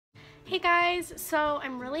Hey guys, so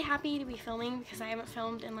I'm really happy to be filming because I haven't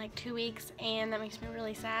filmed in like 2 weeks and that makes me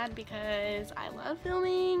really sad because I love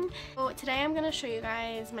filming. So today I'm going to show you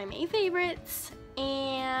guys my May favorites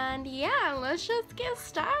and yeah, let's just get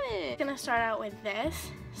started. I'm going to start out with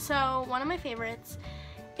this. So one of my favorites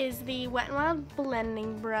is the Wet n Wild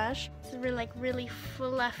blending brush. This is really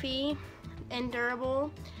fluffy and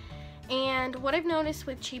durable. And what I've noticed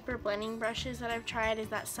with cheaper blending brushes that I've tried is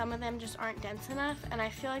that some of them just aren't dense enough, and I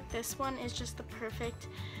feel like this one is just the perfect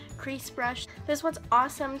crease brush. This one's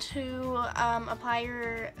awesome to apply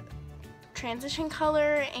your transition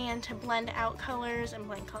color and to blend out colors and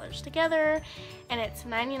blend colors together, and it's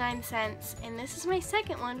 99 cents. And this is my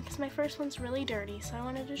second one because my first one's really dirty, so I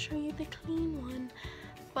wanted to show you the clean one.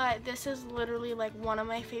 But this is literally like one of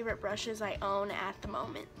my favorite brushes I own at the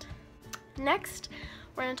moment. Next,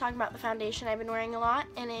 we're going to talk about the foundation I've been wearing a lot,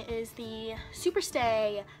 and it is the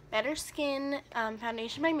Superstay Better Skin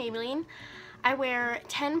foundation by Maybelline. I wear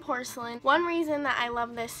 10 Porcelain. One reason that I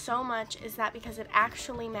love this so much is that because it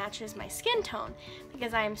actually matches my skin tone,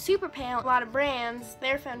 because I am super pale. A lot of brands,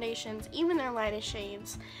 their foundations, even their lightest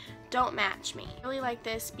shades, don't match me. I really like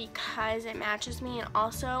this because it matches me, and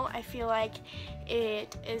also I feel like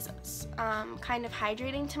it is kind of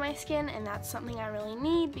hydrating to my skin, and that's something I really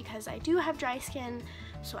need because I do have dry skin,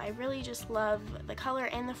 so I really just love the color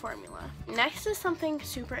and the formula. Next is something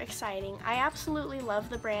super exciting. I absolutely love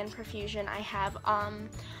the brand Profusion. I have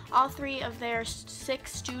all 3 of their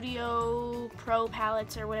 6 Studio Pro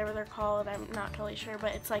palettes or whatever they're called. I'm not totally sure,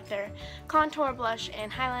 but it's like their contour, blush,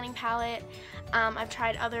 and highlighting palette. I've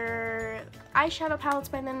tried other eyeshadow palettes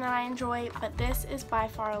by them that I enjoy, but this is by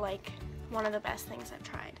far like one of the best things I've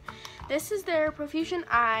tried. This is their Profusion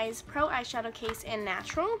Eyes Pro Eyeshadow Case in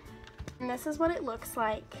Natural, and this is what it looks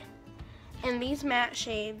like. And these matte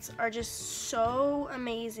shades are just so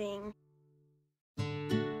amazing.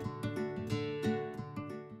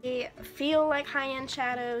 They feel like high-end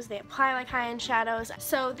shadows, they apply like high-end shadows,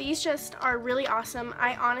 so these just are really awesome.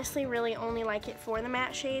 I honestly really only like it for the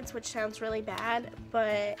matte shades, which sounds really bad,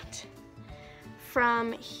 but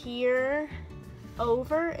from here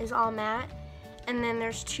over is all matte, and then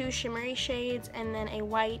there's 2 shimmery shades and then a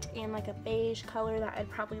white and like a beige color that I'd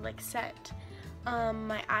probably like set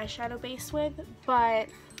my eyeshadow base with. But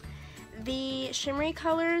the shimmery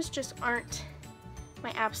colors just aren't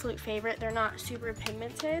my absolute favorite. They're not super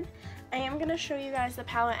pigmented. I am going to show you guys the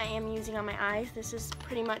palette I am using on my eyes. This is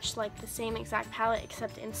pretty much like the same exact palette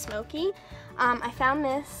except in smoky. I found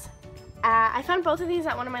both of these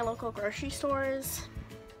at one of my local grocery stores.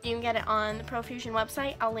 You can get it on the Profusion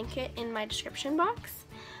website. I'll link it in my description box.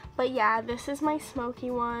 But yeah, this is my smoky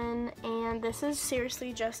one, and this is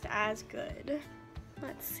seriously just as good.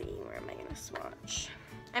 Let's see, where am I going to swatch?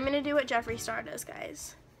 I'm going to do what Jeffree Star does,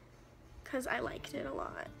 guys, because I liked it a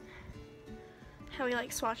lot. How he like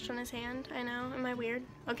swatched on his hand. I know, am I weird?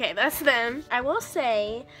 Okay, that's them. I will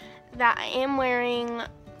say that I am wearing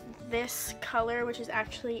this color, which is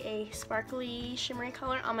actually a sparkly shimmery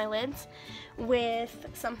color, on my lids with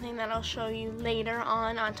something that I'll show you later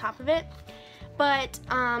on top of it. But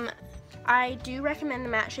I do recommend the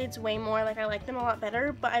matte shades way more. Like, I like them a lot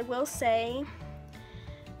better, but I will say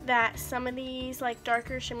that some of these like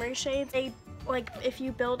darker shimmery shades, they like, if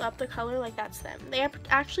you build up the color, like, that's them. They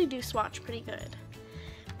actually do swatch pretty good,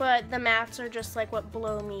 but the mattes are just like what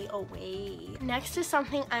blow me away. Next is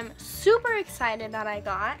something I'm super excited that I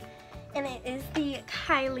got, and it is the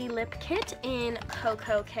Kylie Lip Kit in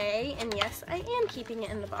Cocoa K, and yes, I am keeping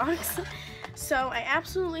it in the box. So I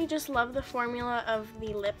absolutely just love the formula of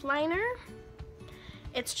the lip liner.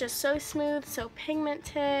 It's just so smooth, so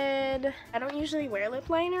pigmented. I don't usually wear lip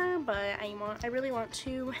liner, but I really want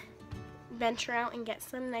to venture out and get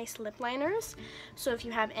some nice lip liners. So if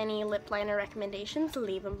you have any lip liner recommendations,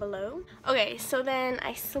 leave them below. Okay, so then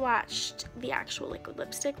I swatched the actual liquid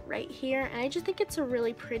lipstick right here, and I just think it's a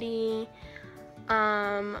really pretty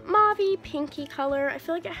mauve-y pinky color. I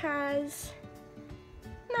feel like it has,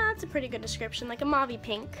 it's a pretty good description, like a mauve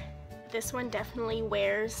pink. This one definitely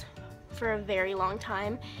wears for a very long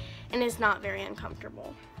time and is not very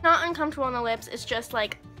uncomfortable. Not uncomfortable on the lips, it's just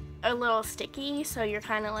like a little sticky, so you're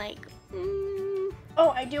kind of like, Oh,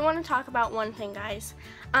 I do want to talk about one thing, guys.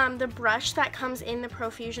 The brush that comes in the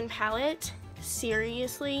Profusion palette,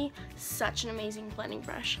 seriously, such an amazing blending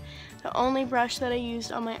brush. The only brush that I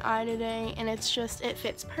used on my eye today, and it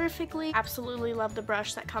fits perfectly. Absolutely love the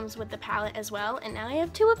brush that comes with the palette as well, and now I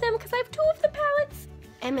have 2 of them because I have 2 of the palettes.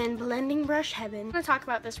 I'm in blending brush heaven. I'm going to talk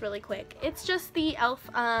about this really quick. It's just the e.l.f.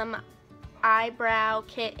 eyebrow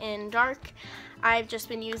kit in dark. I've just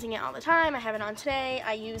been using it all the time. I have it on today.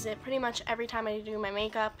 I use it pretty much every time I do my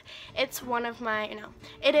makeup. It's one of my,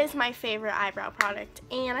 it is my favorite eyebrow product,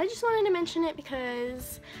 and I just wanted to mention it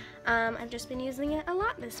because I've just been using it a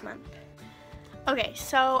lot this month. Okay,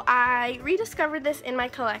 so I rediscovered this in my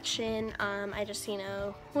collection. I just,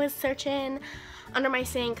 was searching under my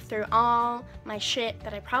sink through all my shit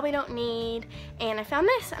that I probably don't need, and I found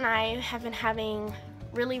this, and I have been having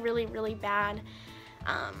really bad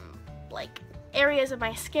like areas of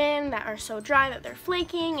my skin that are so dry that they're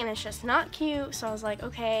flaking, and it's just not cute. So I was like,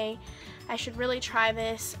 okay, I should really try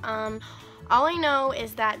this. All I know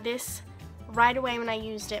is that this, right away when I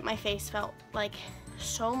used it, my face felt like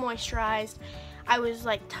so moisturized. I was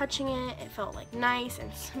like touching it, it felt like nice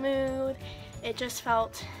and smooth. It just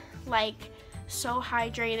felt like so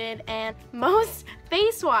hydrated, and most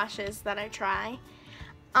face washes that I try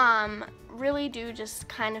really do just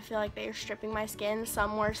kind of feel like they're stripping my skin,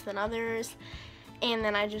 some worse than others, and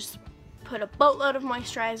then I just put a boatload of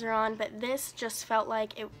moisturizer on, but this just felt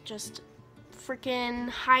like it just freaking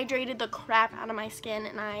hydrated the crap out of my skin,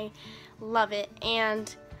 and I love it.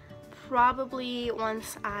 And probably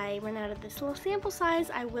once I run out of this little sample size,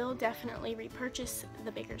 I will definitely repurchase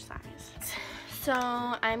the bigger size. So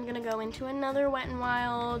I'm gonna go into another Wet n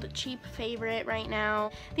Wild cheap favorite right now.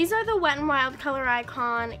 These are the Wet n Wild Color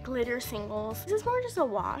Icon glitter singles. This is more just a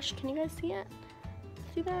wash. Can you guys see it?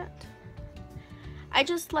 See that? I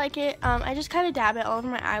just like it. I just kind of dab it all over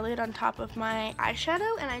my eyelid on top of my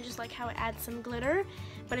eyeshadow, and I just like how it adds some glitter,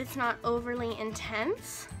 but it's not overly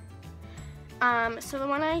intense. So the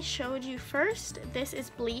one I showed you first, this is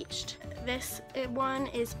bleached. This one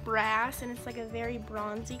is brass, and it's like a very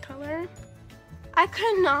bronzy color. I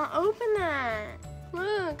could not open that.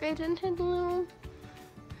 Look, I didn't hit the little...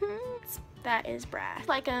 That is brass. I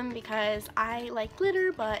like them because I like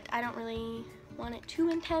glitter, but I don't really want it too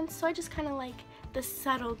intense, so I just kind of like the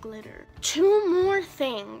subtle glitter. Two more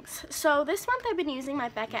things. So this month I've been using my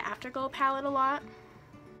Becca Afterglow palette a lot.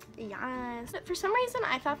 Yes. For some reason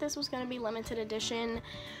I thought this was going to be limited edition,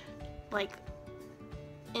 like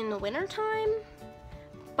in the winter time,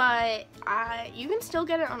 but you can still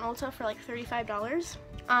get it on Ulta for like $35.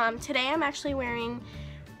 Today I'm actually wearing,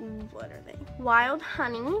 what are they? Wild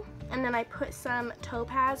Honey, and then I put some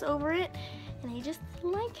Topaz over it, and I just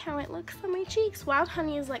like how it looks on my cheeks. Wild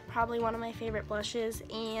Honey is like probably one of my favorite blushes,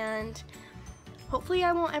 and hopefully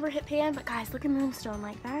I won't ever hit pan, but guys, look at Moonstone.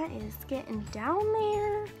 Like, that is getting down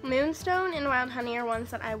there. Moonstone and Wild Honey are ones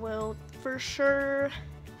that I will for sure,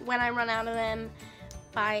 when I run out of them,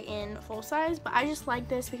 buy in full size. But I just like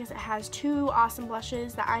this because it has two awesome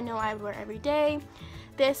blushes that I know I would wear every day.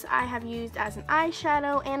 This I have used as an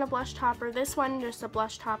eyeshadow and a blush topper. This one just a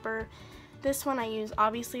blush topper. This one I use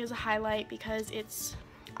obviously as a highlight because it's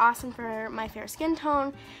awesome for my fair skin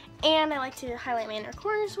tone, and I like to highlight my inner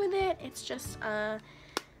corners with it. It's just a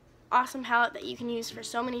awesome palette that you can use for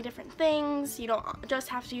so many different things. You don't just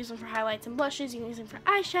have to use them for highlights and blushes. You can use them for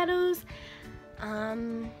eyeshadows,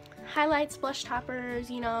 highlights, blush toppers.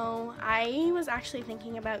 I was actually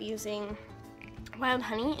thinking about using Wild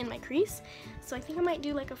Honey in my crease, so I think I might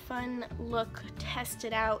do like a fun look, test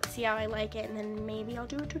it out, see how I like it, and then maybe I'll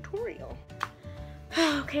do a tutorial.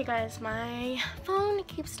 Okay guys, my phone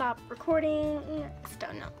keeps stopping recording.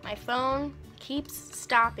 My phone keeps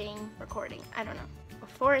stopping recording. I don't know.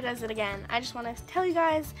 Before it does it again, I just want to tell you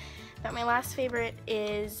guys that my last favorite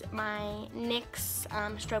is my NYX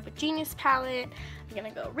Strobe of Genius palette. I'm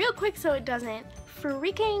gonna go real quick so it doesn't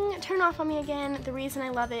freaking turn off on me again. The reason I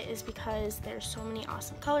love it is because there's so many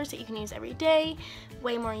awesome colors that you can use every day,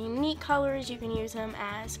 way more unique colors. You can use them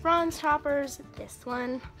as bronze toppers, this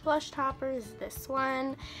one, blush toppers, this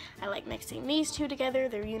one. I like mixing these two together.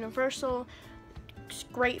 They're universal. It's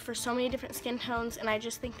great for so many different skin tones, and I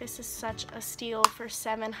just think this is such a steal for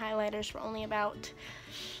 7 highlighters for only about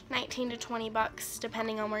 19 to 20 bucks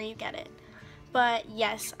depending on where you get it. But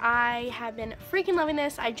yes, I have been freaking loving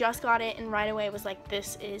this. I just got it and right away was like,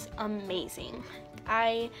 this is amazing.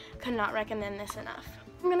 I could not recommend this enough.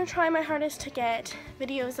 I'm gonna try my hardest to get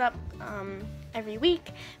videos up every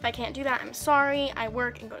week. If I can't do that, I'm sorry. I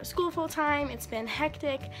work and go to school full time. It's been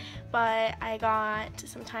hectic, but I got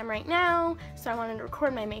some time right now, so I wanted to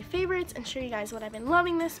record my May favorites and show you guys what I've been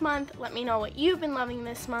loving this month. Let me know what you've been loving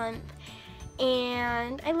this month.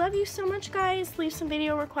 And I love you so much, guys. Leave some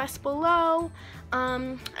video requests below.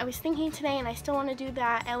 I was thinking today, and I still want to do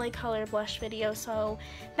that LA Color blush video, so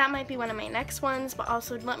that might be one of my next ones. But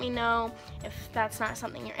also let me know if that's not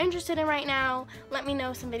something you're interested in right now. Let me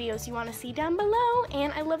know some videos you want to see down below.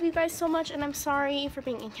 And I love you guys so much, and I'm sorry for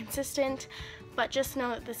being inconsistent, but just know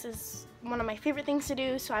that this is one of my favorite things to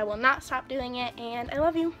do, so I will not stop doing it, and I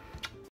love you.